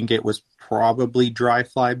was. I think it was probably dry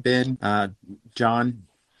fly bin. John,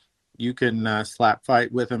 you can slap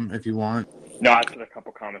fight with him if you want. No, I said a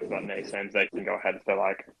couple comments about NASAMS. They can go ahead if they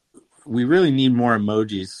like. We really need more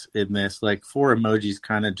emojis in this. 4 emojis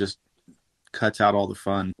kind of just cuts out all the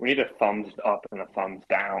fun. We need a thumbs up and a thumbs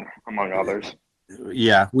down, among others.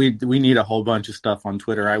 Yeah, we need a whole bunch of stuff on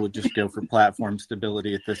Twitter. I would just go for platform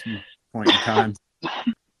stability at this point in time.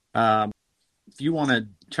 If you want to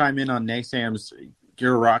chime in on NASAMS,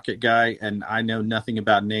 you're a rocket guy, and I know nothing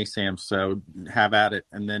about NASAMS, so have at it,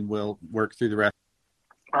 and then we'll work through the rest.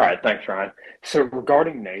 All right, thanks, Ryan. So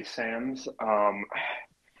regarding NASAMS,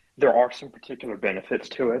 there are some particular benefits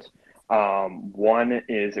to it. One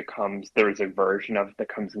is there's a version of it that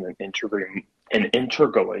comes in integrally. I'm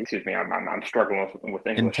struggling with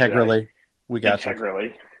English. Integrally, we got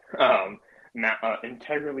integrally.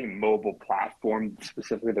 Integrally mobile platform.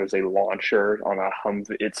 Specifically, there's a launcher on a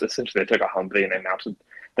Humvee. It's essentially they took a Humvee and they mounted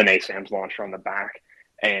the NASAMS launcher on the back,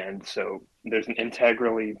 and so there's an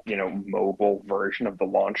integrally mobile version of the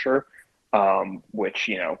launcher, which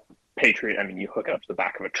Patriot. I mean, you hook it up to the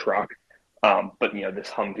back of a truck. But this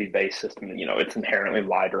Humvee-based system, it's inherently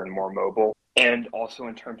lighter and more mobile. And also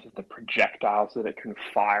in terms of the projectiles that it can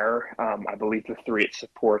fire, I believe the 3 it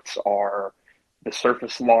supports are the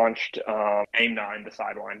surface-launched AIM-9, the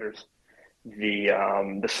Sidewinders,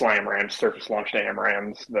 the SLAM rams, surface-launched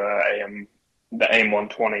AMRAAMs, the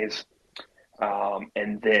AIM-120s,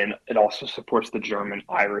 and then it also supports the German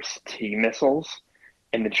IRIS-T missiles.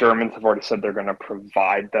 And the Germans have already said they're going to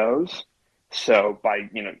provide those. So by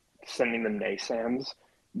sending them NASAMS,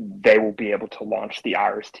 they will be able to launch the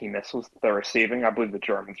IRIS-T missiles that they're receiving. I believe the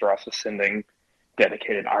Germans are also sending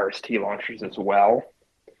dedicated IRIS-T launchers as well.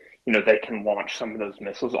 They can launch some of those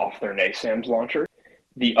missiles off their NASAMS launcher.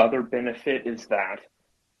 The other benefit is that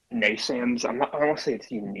NASAMS, I don't want to say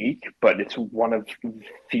it's unique, but it's one of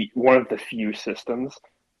the few systems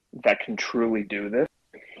that can truly do this.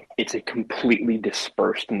 It's a completely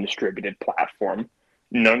dispersed and distributed platform.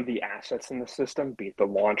 None of the assets in the system, be it the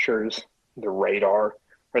launchers, the radar,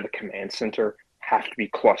 or the command center, have to be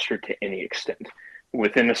clustered to any extent.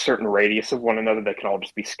 Within a certain radius of one another, they can all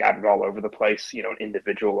just be scattered all over the place, in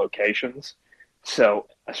individual locations. So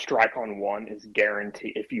a strike on one is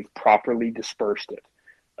guaranteed if you've properly dispersed it.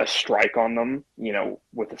 A strike on them,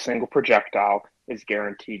 with a single projectile is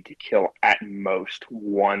guaranteed to kill at most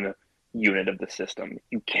one unit of the system.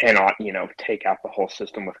 You cannot, take out the whole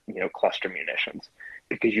system with, cluster munitions,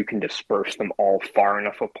 because you can disperse them all far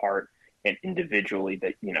enough apart and individually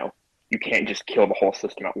that, you can't just kill the whole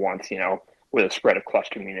system at once, with a spread of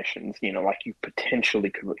cluster munitions, like you potentially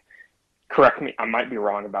could. Correct me, I might be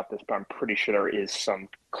wrong about this, but I'm pretty sure there is some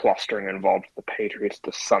clustering involved with the Patriots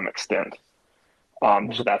to some extent.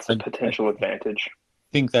 So that's a potential advantage.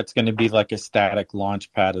 I think that's going to be like a static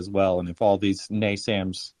launch pad as well. And if all these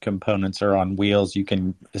NASAMS components are on wheels, you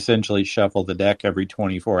can essentially shuffle the deck every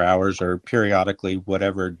 24 hours or periodically,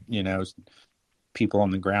 whatever, people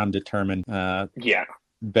on the ground determine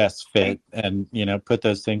best fit, and, put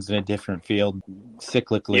those things in a different field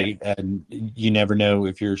cyclically. Yeah. And you never know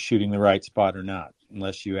if you're shooting the right spot or not,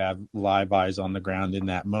 unless you have live eyes on the ground in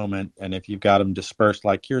that moment. And if you've got them dispersed,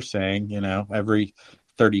 like you're saying, every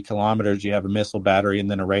 30 kilometers, you have a missile battery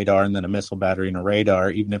and then a radar and then a missile battery and a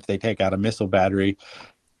radar. Even if they take out a missile battery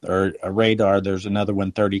or a radar, there's another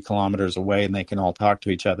one 30 kilometers away and they can all talk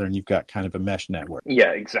to each other, and you've got kind of a mesh network.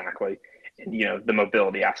 Yeah, exactly. And, the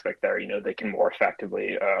mobility aspect there, they can more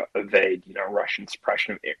effectively evade, Russian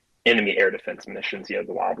suppression of enemy air defense missions, the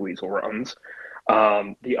Wild Weasel runs.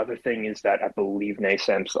 The other thing is that I believe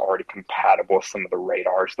NASAMS is already compatible with some of the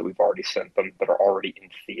radars that we've already sent them that are already in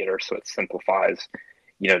theater, so it simplifies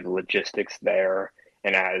the logistics there.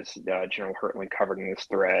 And as General Hurtley covered in this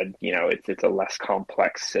thread, it's a less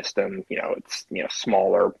complex system. It's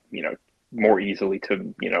smaller, more easily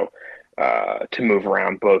to to move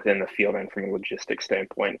around both in the field and from a logistics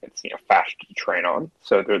standpoint. It's faster to train on.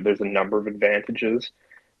 So there's a number of advantages.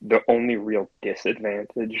 The only real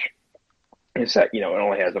disadvantage is that it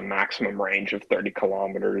only has a maximum range of 30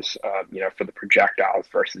 kilometers. For the projectiles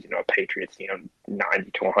versus a Patriot's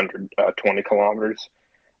 90 to 120 kilometers.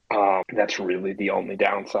 That's really the only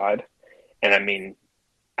downside. And I mean,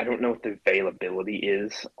 I don't know what the availability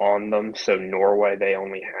is on them. So Norway, they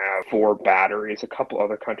only have 4 batteries. A couple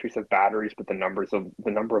other countries have batteries, but the number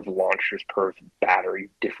of launchers per battery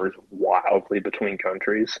differs wildly between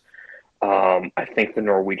countries. I think the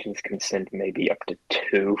Norwegians can send maybe up to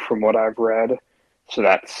 2 from what I've read. So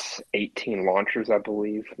that's 18 launchers, I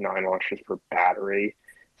believe, 9 launchers per battery.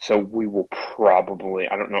 So we will probably,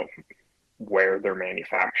 I don't know where they're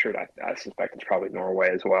manufactured. I suspect it's probably Norway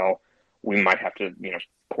as well. We might have to,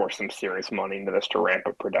 pour some serious money into this to ramp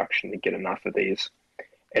up production to get enough of these.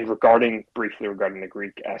 And briefly regarding the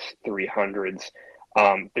Greek S-300s,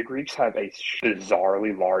 the Greeks have a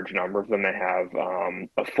bizarrely large number of them. They have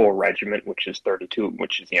a full regiment, which is 32,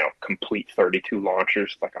 which is, complete 32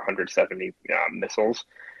 launchers, like 170 missiles,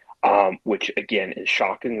 which again is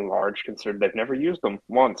shockingly large considering they've never used them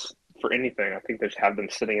once for anything. I think they just have them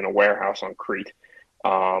sitting in a warehouse on Crete.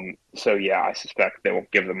 So yeah, I suspect they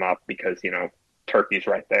won't give them up because, Turkey's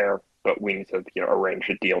right there, but we need to, arrange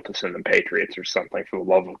a deal to send them Patriots or something. For the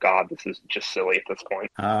love of God, this is just silly at this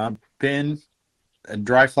point. Ben,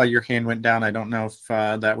 Dryfly, your hand went down. I don't know if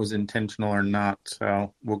that was intentional or not.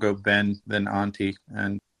 So we'll go Ben, then Auntie.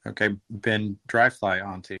 And okay, Ben, Dryfly,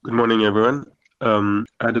 Auntie. Good morning, everyone. I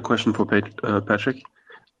had a question for Patrick.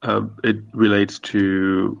 It relates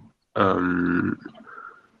to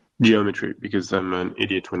geometry, because I'm an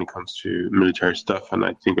idiot when it comes to military stuff, and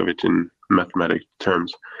I think of it in mathematic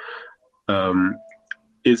terms.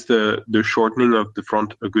 Is the shortening of the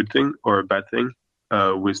front a good thing or a bad thing?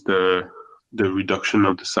 With the reduction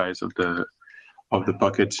of the size of the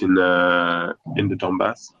pockets in the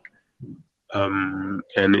Donbass,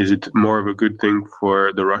 and is it more of a good thing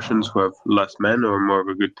for the Russians who have less men, or more of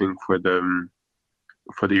a good thing for the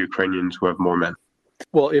Ukrainians who have more men?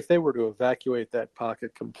 Well, if they were to evacuate that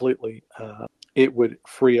pocket completely, it would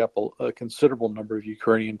free up a considerable number of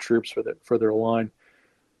Ukrainian troops for their line.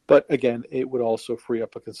 But again, it would also free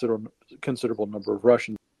up a considerable number of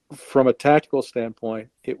Russians. From a tactical standpoint,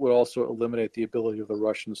 it would also eliminate the ability of the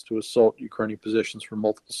Russians to assault Ukrainian positions from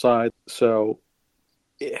multiple sides. So,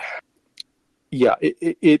 yeah,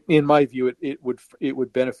 it in my view, it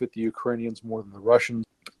would benefit the Ukrainians more than the Russians.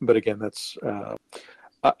 But again, that's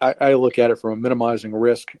I look at it from minimizing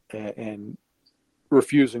risk and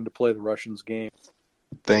refusing to play the Russians' game.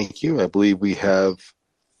 Thank you. I believe we have,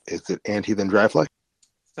 is it Auntie then Dryfly?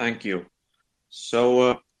 Thank you.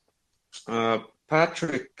 So,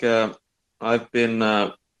 Patrick, I've been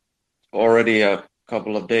already a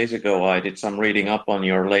couple of days ago, I did some reading up on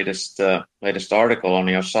your latest article on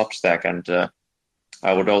your Substack, and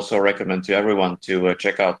I would also recommend to everyone to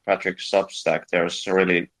check out Patrick's Substack. There's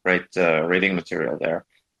really great reading material there.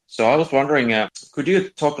 So I was wondering, could you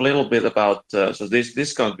talk a little bit about, so this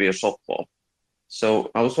is going to be a softball.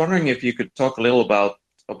 So I was wondering if you could talk a little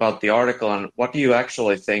about the article, and what do you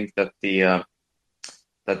actually think that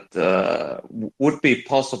would be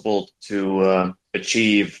possible to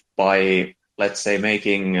achieve by, let's say,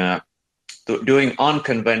 making doing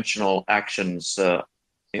unconventional actions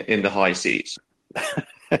in the high seas?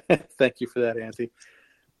 Thank you for that, Antti.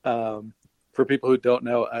 For people who don't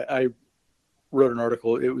know, I wrote an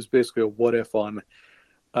article. It was basically a what if on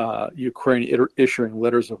Ukraine issuing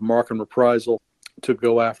letters of marque and reprisal to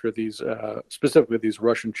go after these, specifically these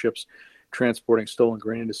Russian ships transporting stolen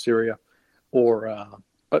grain into Syria, or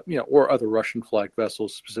other Russian flagged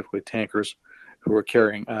vessels, specifically tankers, who are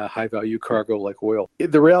carrying high value cargo like oil.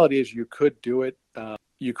 The reality is, you could do it.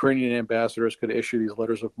 Ukrainian ambassadors could issue these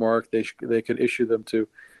letters of marque. They could issue them to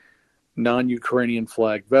non-Ukrainian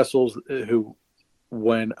flagged vessels who,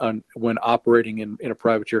 when operating in a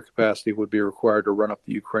privateer capacity, would be required to run up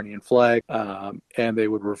the Ukrainian flag, and they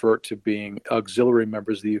would revert to being auxiliary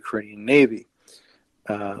members of the Ukrainian Navy.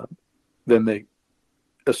 Then they,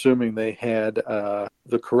 assuming they had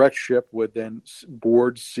the correct ship, would then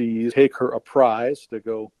board, seize, take her a prize, to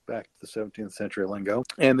go back to the 17th century lingo,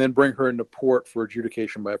 and then bring her into port for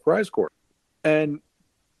adjudication by a prize court. And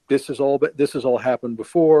this has all happened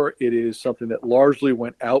before. It is something that largely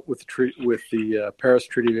went out with the Paris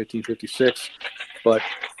Treaty of 1856, but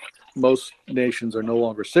most nations are no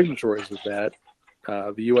longer signatories of that.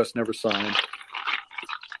 The U.S. never signed.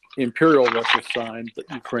 Imperial Russia signed, but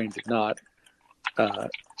Ukraine did not.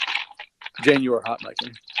 Jen, you are hot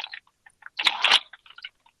micing.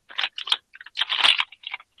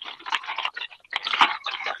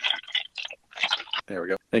 There we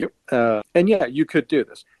go. Thank you. And yeah, you could do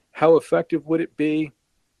this. How effective would it be?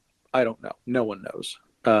 I don't know. No one knows.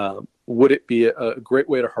 Would it be a great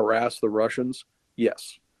way to harass the Russians?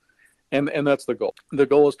 Yes. And that's the goal. The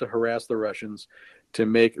goal is to harass the Russians, to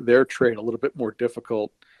make their trade a little bit more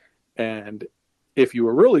difficult. And if you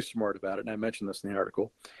were really smart about it, and I mentioned this in the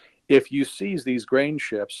article, if you seize these grain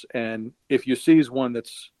ships, and if you seize one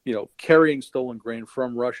that's carrying stolen grain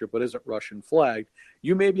from Russia but isn't Russian flagged,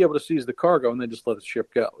 you may be able to seize the cargo and then just let the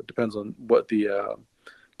ship go. It depends on what the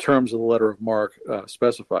terms of the letter of marque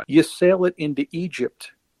specify. You sail it into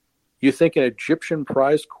Egypt. You think an Egyptian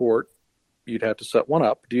prize court, you'd have to set one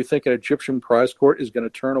up. Do you think an Egyptian prize court is going to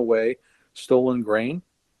turn away stolen grain?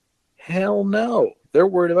 Hell no. They're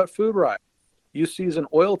worried about food riots. You seize an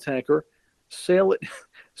oil tanker, sail it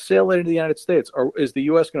into the United States. Or is the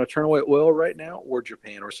U.S. going to turn away oil right now, or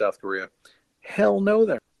Japan or South Korea? Hell no,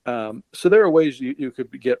 there. So there are ways you could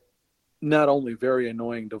get not only very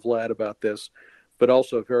annoying to Vlad about this, but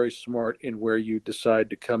also very smart in where you decide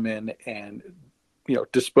to come in and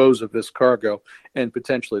dispose of this cargo and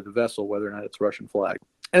potentially the vessel, whether or not it's Russian flag.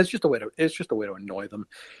 And it's just a way to annoy them.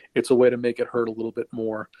 It's a way to make it hurt a little bit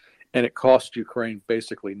more, and it costs Ukraine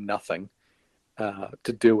basically nothing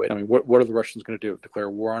to do it. I mean, what are the Russians going to do? Declare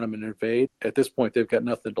war on them and invade? At this point, they've got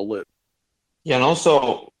nothing to lose. Yeah, and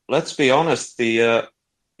also, let's be honest, it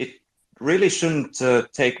really shouldn't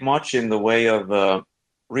take much in the way of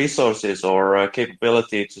resources or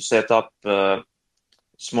capability to set up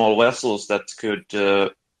small vessels that could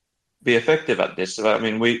be effective at this. I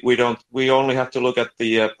mean, we only have to look at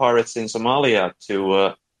the pirates in Somalia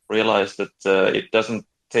to realize that it doesn't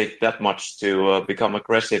take that much to become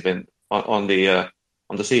aggressive on the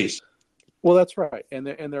seas. Well, that's right, and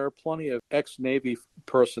there are plenty of ex-Navy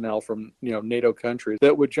personnel from NATO countries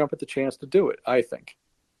that would jump at the chance to do it, I think,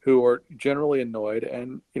 who are generally annoyed.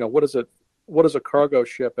 And what does a cargo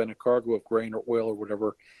ship and a cargo of grain or oil or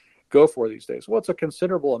whatever go for these days? Well, it's a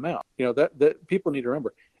considerable amount. That people need to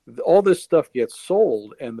remember. All this stuff gets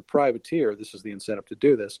sold, and the privateer, this is the incentive to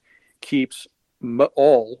do this, keeps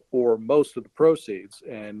all or most of the proceeds,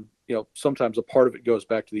 and sometimes a part of it goes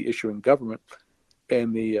back to the issuing government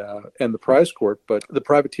and the prize court, but the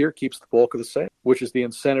privateer keeps the bulk of the sale, which is the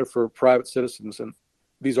incentive for private citizens, and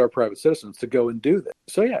these are private citizens, to go and do that.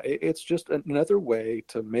 So yeah, it's just another way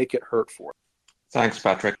to make it hurt for them. Thanks,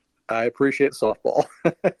 Patrick. I appreciate softball.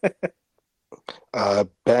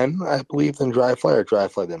 Ben, I believe, then Dry Fly, or Dry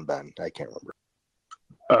Fly then Ben. I can't remember.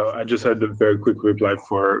 I just had a very quick reply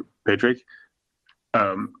for Patrick.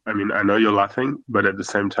 I mean, I know you're laughing, but at the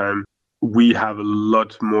same time, we have a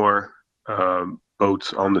lot more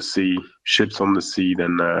boats on the sea, ships on the sea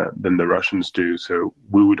than the Russians do. So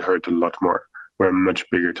we would hurt a lot more. We're a much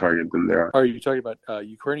bigger target than they are. Are you talking about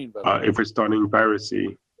Ukrainian boats? If we're starting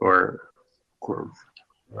piracy or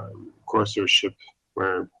corsair ship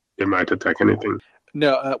where they might attack anything.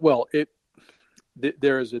 No,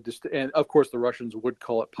 there is and of course the Russians would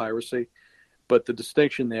call it piracy, but the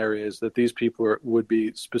distinction there is that these people would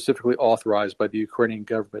be specifically authorized by the Ukrainian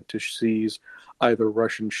government to seize either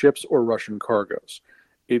Russian ships or Russian cargoes.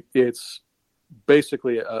 it's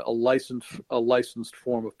basically a licensed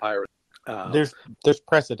form of piracy. There's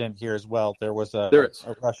precedent here as well. There was a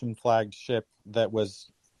Russian flagged ship that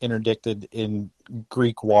was interdicted in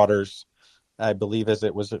Greek waters, I believe, as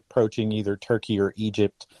it was approaching either Turkey or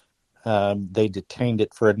Egypt. They detained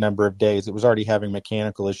it for a number of days. It was already having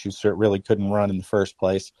mechanical issues, so it really couldn't run in the first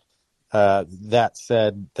place. That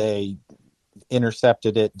said, they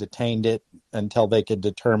intercepted it, detained it until they could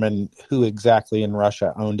determine who exactly in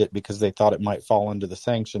Russia owned it, because they thought it might fall under the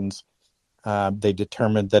sanctions. They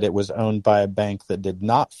determined that it was owned by a bank that did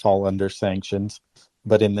not fall under sanctions.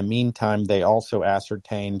 But in the meantime, they also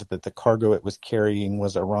ascertained that the cargo it was carrying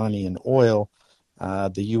was Iranian oil.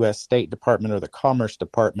 The U.S. State Department or the Commerce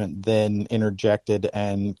Department then interjected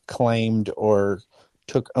and claimed or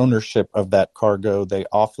took ownership of that cargo. They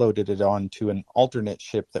offloaded it onto an alternate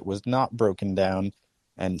ship that was not broken down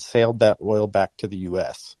and sailed that oil back to the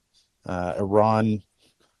U.S. Iran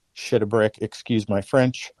shit a brick, excuse my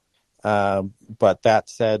French. But that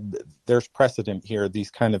said, there's precedent here. These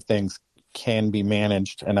kind of things can be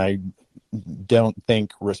managed, and I don't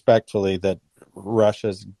think respectfully that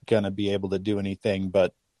Russia's going to be able to do anything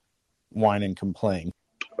but whine and complain.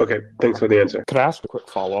 Okay, thanks for the answer. Could I ask a quick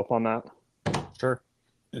follow-up on that? Sure.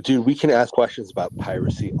 Dude, we can ask questions about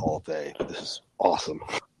piracy all day. This is awesome.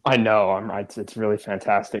 I know. It's really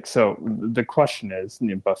fantastic. So the question is,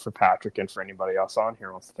 both for Patrick and for anybody else on here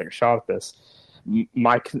who wants to take a shot at this,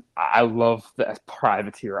 I love the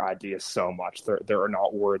privateer idea so much. There are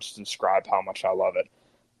not words to describe how much I love it.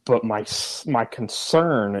 But my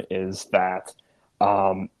concern is that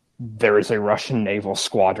there is a Russian naval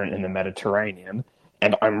squadron in the Mediterranean,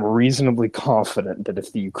 and I'm reasonably confident that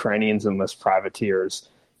if the Ukrainians enlist privateers,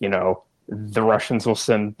 the Russians will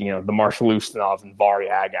send, the Marshal Ustinov and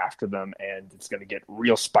Varyag after them, and it's going to get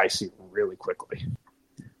real spicy really quickly.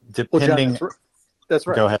 Depending, John, that's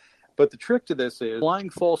right. Go ahead. But the trick to this is flying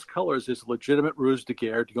false colors is a legitimate ruse de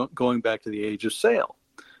guerre going back to the age of sail.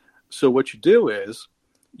 So what you do is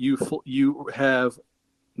you have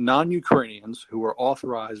non-Ukrainians who are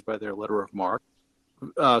authorized by their letter of marque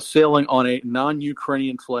sailing on a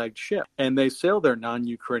non-Ukrainian flagged ship, and they sail their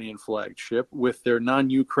non-Ukrainian flagged ship with their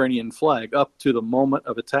non-Ukrainian flag up to the moment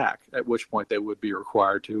of attack, at which point they would be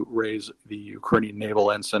required to raise the Ukrainian naval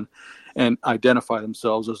ensign and identify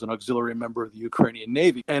themselves as an auxiliary member of the Ukrainian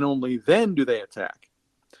Navy, and only then do they attack.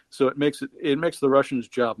 So it makes the Russians'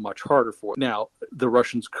 job much harder for them. Now, the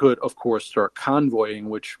Russians could, of course, start convoying,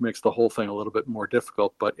 which makes the whole thing a little bit more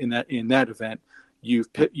difficult. But in that event,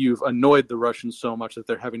 you've annoyed the Russians so much that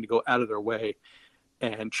they're having to go out of their way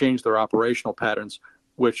and change their operational patterns,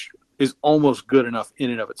 which is almost good enough in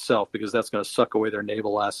and of itself, because that's going to suck away their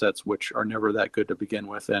naval assets, which are never that good to begin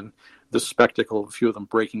with. And the spectacle of a few of them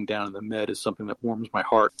breaking down in the Med is something that warms my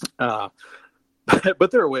heart. But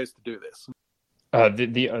there are ways to do this.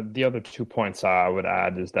 The other 2 points I would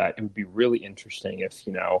add is that it would be really interesting if,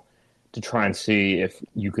 to try and see if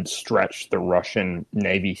you could stretch the Russian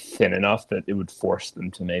Navy thin enough that it would force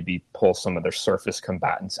them to maybe pull some of their surface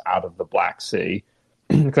combatants out of the Black Sea.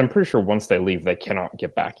 Because I'm pretty sure once they leave, they cannot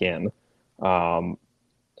get back in. Or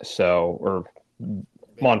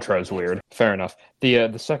Montreux's weird. Fair enough.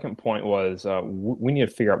 The second point was we need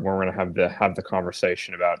to figure out when we're going to have the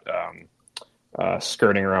conversation about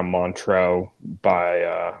skirting around Montreux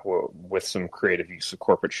with some creative use of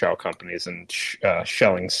corporate shell companies and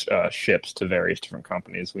shelling ships to various different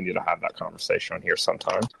companies. We need to have that conversation on here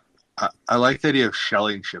sometime. I like the idea of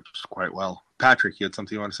shelling ships quite well. Patrick, you had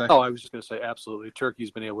something you want to say? Oh, I was just going to say, absolutely.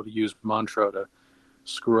 Turkey's been able to use Montreux to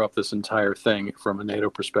screw up this entire thing from a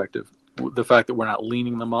NATO perspective. The fact that we're not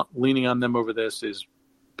leaning on them over this is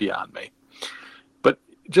beyond me. But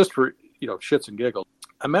just for shits and giggles,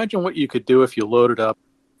 imagine what you could do if you loaded up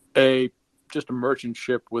just a merchant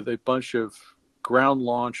ship with a bunch of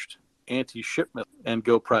ground-launched anti-ship missiles and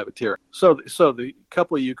go privateering. So the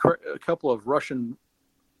couple of Russian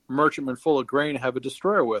merchantmen full of grain have a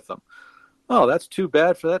destroyer with them. Oh, that's too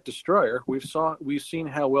bad for that destroyer. We've seen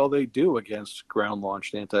how well they do against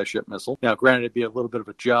ground-launched anti-ship missiles. Now, granted, it'd be a little bit of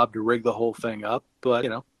a job to rig the whole thing up, but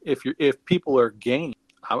if people are game,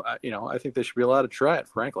 I think they should be allowed to try it.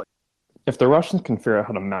 Frankly, if the Russians can figure out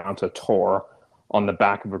how to mount a Tor on the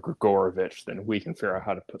back of a Grigorovich, then we can figure out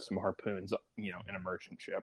how to put some harpoons, in a merchant ship.